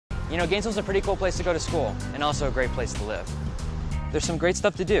You know, Gainesville's a pretty cool place to go to school and also a great place to live. There's some great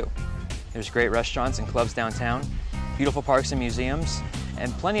stuff to do. There's great restaurants and clubs downtown, beautiful parks and museums,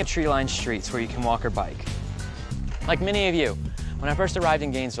 and plenty of tree-lined streets where you can walk or bike. Like many of you, when I first arrived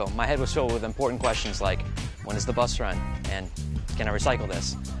in Gainesville, my head was filled with important questions like, when does the bus run? And can I recycle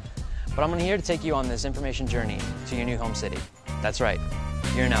this? But I'm here to take you on this information journey to your new home city. That's right,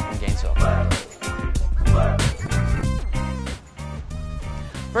 you're now from Gainesville.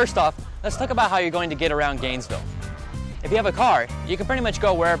 First off, let's talk about how you're going to get around Gainesville. If you have a car, you can pretty much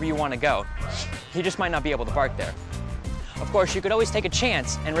go wherever you want to go. You just might not be able to park there. Of course, you could always take a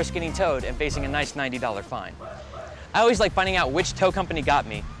chance and risk getting towed and facing a nice $90 fine. I always like finding out which tow company got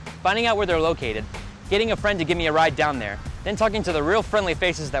me, finding out where they're located, getting a friend to give me a ride down there, then talking to the real friendly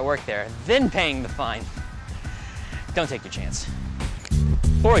faces that work there, then paying the fine. Don't take your chance.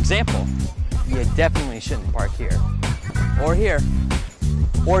 For example, you definitely shouldn't park here, or here,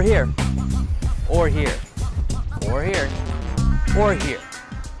 or here, or here, or here, or here.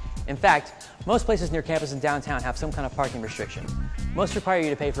 In fact, most places near campus and downtown have some kind of parking restriction. Most require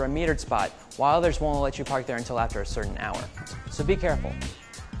you to pay for a metered spot, while others won't let you park there until after a certain hour. So be careful.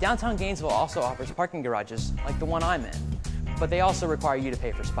 Downtown Gainesville also offers parking garages like the one I'm in, but they also require you to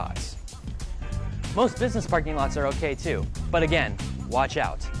pay for spots. Most business parking lots are okay too, but again, watch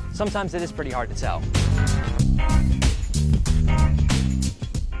out. Sometimes it is pretty hard to tell.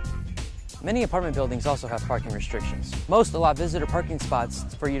 Many apartment buildings also have parking restrictions. Most allow visitor parking spots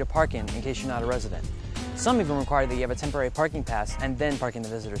for you to park in case you're not a resident. Some even require that you have a temporary parking pass and then park in the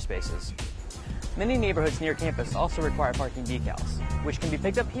visitor spaces. Many neighborhoods near campus also require parking decals, which can be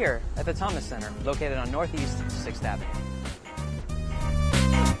picked up here at the Thomas Center, located on Northeast 6th Avenue.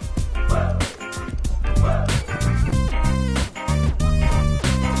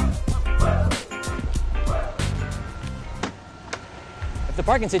 If the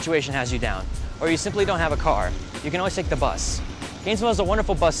parking situation has you down, or you simply don't have a car, you can always take the bus. Gainesville has a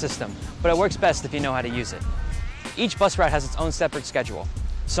wonderful bus system, but it works best if you know how to use it. Each bus route has its own separate schedule.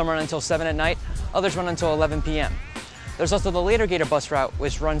 Some run until 7 at night, others run until 11 p.m. There's also the Later Gator bus route,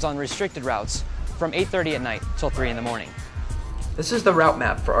 which runs on restricted routes from 8:30 at night till 3 in the morning. This is the route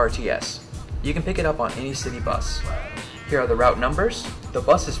map for RTS. You can pick it up on any city bus. Here are the route numbers, the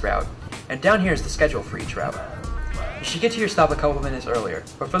bus's route, and down here is the schedule for each route. You should get to your stop a couple minutes earlier,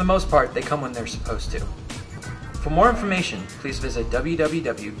 but for the most part, they come when they're supposed to. For more information, please visit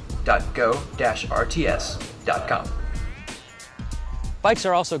www.go-rts.com. Bikes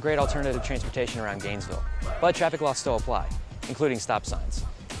are also great alternative transportation around Gainesville, but traffic laws still apply, including stop signs.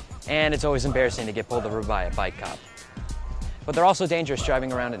 And it's always embarrassing to get pulled over by a bike cop. But they're also dangerous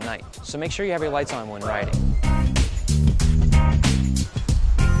driving around at night, so make sure you have your lights on when riding.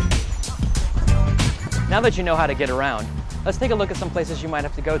 Now that you know how to get around, let's take a look at some places you might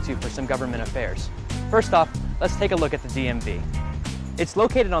have to go to for some government affairs. First off, let's take a look at the DMV. It's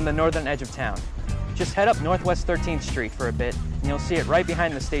located on the northern edge of town. Just head up Northwest 13th Street for a bit, and you'll see it right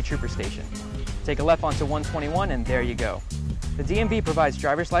behind the State Trooper Station. Take a left onto 121, and there you go. The DMV provides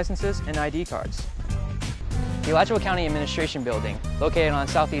driver's licenses and ID cards. The Alachua County Administration Building, located on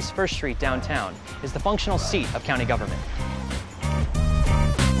Southeast 1st Street downtown, is the functional seat of county government.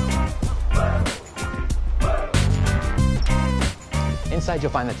 Inside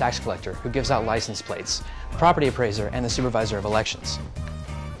you'll find the tax collector, who gives out license plates, the property appraiser, and the supervisor of elections.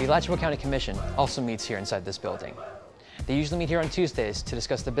 The Alachua County Commission also meets here inside this building. They usually meet here on Tuesdays to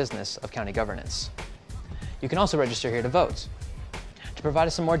discuss the business of county governance. You can also register here to vote. To provide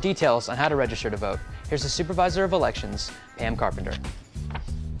us some more details on how to register to vote, here's the supervisor of elections, Pam Carpenter.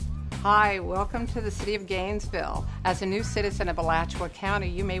 Hi, welcome to the City of Gainesville. As a new citizen of Alachua County,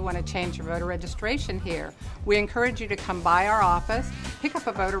 you may want to change your voter registration here. We encourage you to come by our office, pick up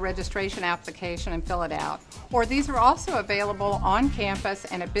a voter registration application and fill it out. Or these are also available on campus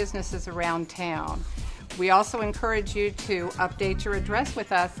and at businesses around town. We also encourage you to update your address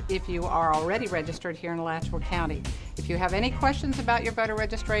with us if you are already registered here in Alachua County. If you have any questions about your voter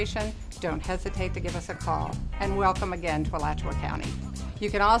registration, don't hesitate to give us a call. And welcome again to Alachua County. You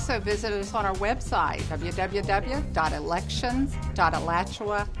can also visit us on our website,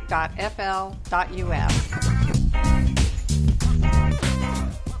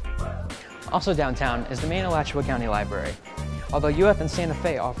 www.elections.alachua.fl.us. Also downtown is the main Alachua County Library. Although UF and Santa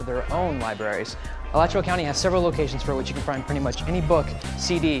Fe offer their own libraries, Alachua County has several locations for which you can find pretty much any book,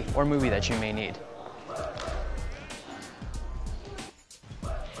 CD, or movie that you may need.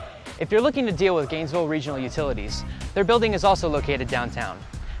 If you're looking to deal with Gainesville Regional Utilities, their building is also located downtown.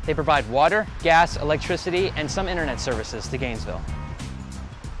 They provide water, gas, electricity, and some internet services to Gainesville.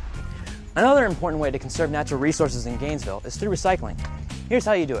 Another important way to conserve natural resources in Gainesville is through recycling. Here's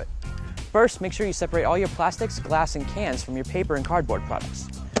how you do it. First, make sure you separate all your plastics, glass, and cans from your paper and cardboard products.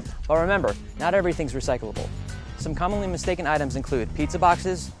 But remember, not everything's recyclable. Some commonly mistaken items include pizza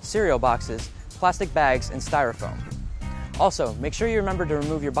boxes, cereal boxes, plastic bags, and styrofoam. Also, make sure you remember to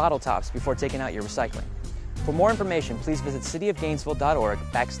remove your bottle tops before taking out your recycling. For more information, please visit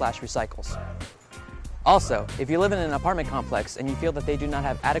cityofgainesville.org/recycles. Also, if you live in an apartment complex and you feel that they do not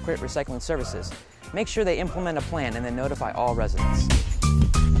have adequate recycling services, make sure they implement a plan and then notify all residents.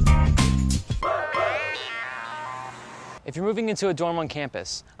 If you're moving into a dorm on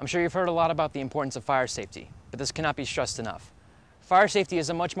campus, I'm sure you've heard a lot about the importance of fire safety, but this cannot be stressed enough. Fire safety is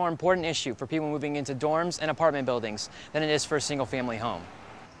a much more important issue for people moving into dorms and apartment buildings than it is for a single-family home.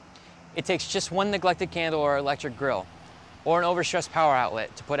 It takes just one neglected candle or electric grill, or an overstressed power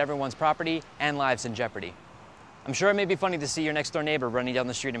outlet to put everyone's property and lives in jeopardy. I'm sure it may be funny to see your next-door neighbor running down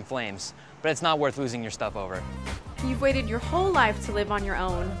the street in flames, but it's not worth losing your stuff over. You've waited your whole life to live on your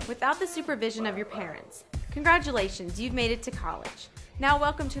own without the supervision of your parents. Congratulations, you've made it to college. Now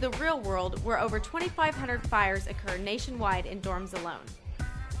welcome to the real world where over 2,500 fires occur nationwide in dorms alone.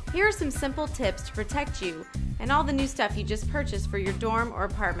 Here are some simple tips to protect you and all the new stuff you just purchased for your dorm or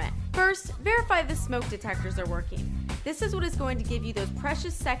apartment. First, verify the smoke detectors are working. This is what is going to give you those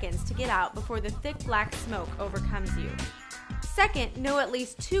precious seconds to get out before the thick black smoke overcomes you. Second, know at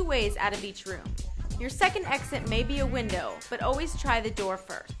least 2 ways out of each room. Your second exit may be a window, but always try the door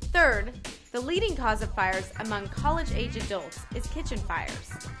first. Third, the leading cause of fires among college-age adults is kitchen fires.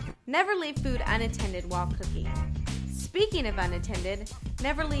 Never leave food unattended while cooking. Speaking of unattended,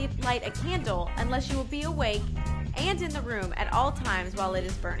 never light a candle unless you will be awake and in the room at all times while it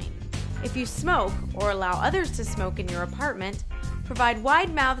is burning. If you smoke or allow others to smoke in your apartment, provide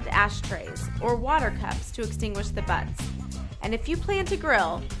wide-mouthed ashtrays or water cups to extinguish the butts. And if you plan to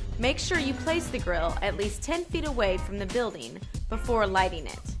grill, make sure you place the grill at least 10 feet away from the building before lighting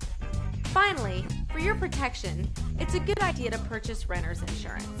it. Finally, for your protection, it's a good idea to purchase renter's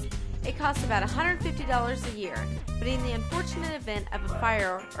insurance. It costs about $150 a year, but in the unfortunate event of a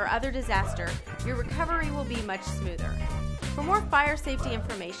fire or other disaster, your recovery will be much smoother. For more fire safety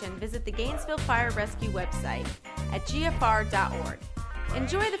information, visit the Gainesville Fire Rescue website at gfr.org.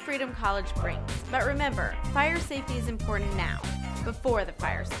 Enjoy the freedom college brings, but remember, fire safety is important now, before the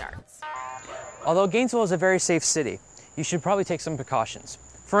fire starts. Although Gainesville is a very safe city, you should probably take some precautions.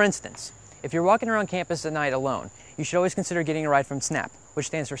 For instance, if you're walking around campus at night alone, you should always consider getting a ride from SNAP, which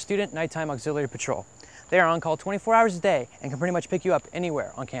stands for Student Nighttime Auxiliary Patrol. They are on call 24 hours a day and can pretty much pick you up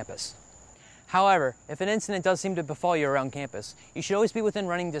anywhere on campus. However, if an incident does seem to befall you around campus, you should always be within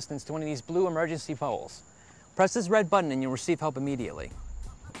running distance to one of these blue emergency poles. Press this red button and you'll receive help immediately.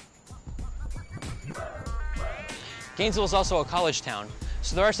 Gainesville is also a college town,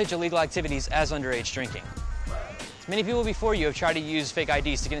 so there are such illegal activities as underage drinking. Many people before you have tried to use fake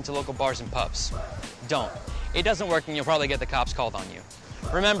IDs to get into local bars and pubs. Don't. It doesn't work and you'll probably get the cops called on you.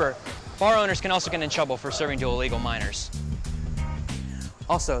 Remember, bar owners can also get in trouble for serving to illegal minors.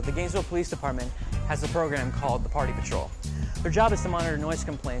 Also, the Gainesville Police Department has a program called the Party Patrol. Their job is to monitor noise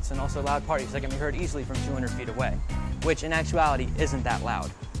complaints and also loud parties that can be heard easily from 200 feet away, which in actuality isn't that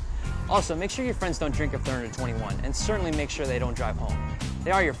loud. Also, make sure your friends don't drink if they're under 21, and certainly make sure they don't drive home.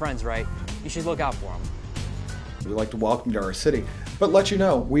 They are your friends, right? You should look out for them. We'd like to welcome you to our city, but let you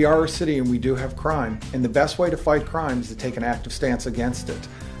know we are a city and we do have crime, and the best way to fight crime is to take an active stance against it.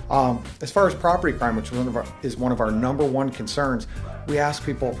 As far as property crime, which is one of our number one concerns, we ask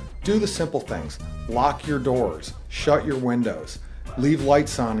people, do the simple things. Lock your doors, shut your windows, leave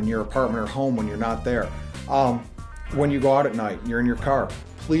lights on in your apartment or home when you're not there. When you go out at night and you're in your car,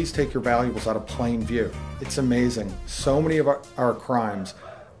 please take your valuables out of plain view. It's amazing. So many of our crimes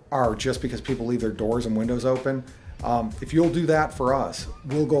are just because people leave their doors and windows open. If you'll do that for us,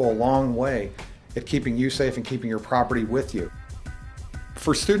 we'll go a long way at keeping you safe and keeping your property with you.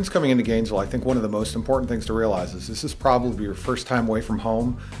 For students coming into Gainesville, I think one of the most important things to realize is this is probably your first time away from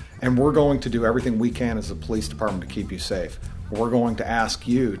home, and we're going to do everything we can as a police department to keep you safe. We're going to ask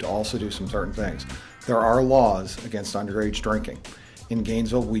you to also do some certain things. There are laws against underage drinking. In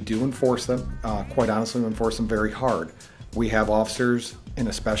Gainesville, we do enforce them. Quite honestly, we enforce them very hard. We have officers in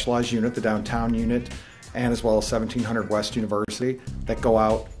a specialized unit, the downtown unit, and as well as 1700 West University, that go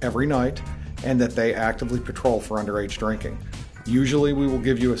out every night and that they actively patrol for underage drinking. Usually we will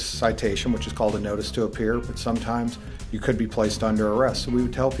give you a citation, which is called a notice to appear, but sometimes you could be placed under arrest. So we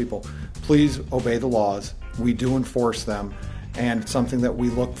would tell people, please obey the laws. We do enforce them, and it's something that we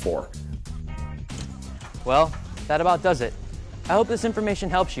look for. Well, that about does it. I hope this information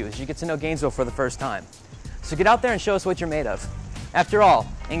helps you as you get to know Gainesville for the first time. So get out there and show us what you're made of. After all,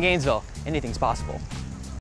 in Gainesville, anything's possible.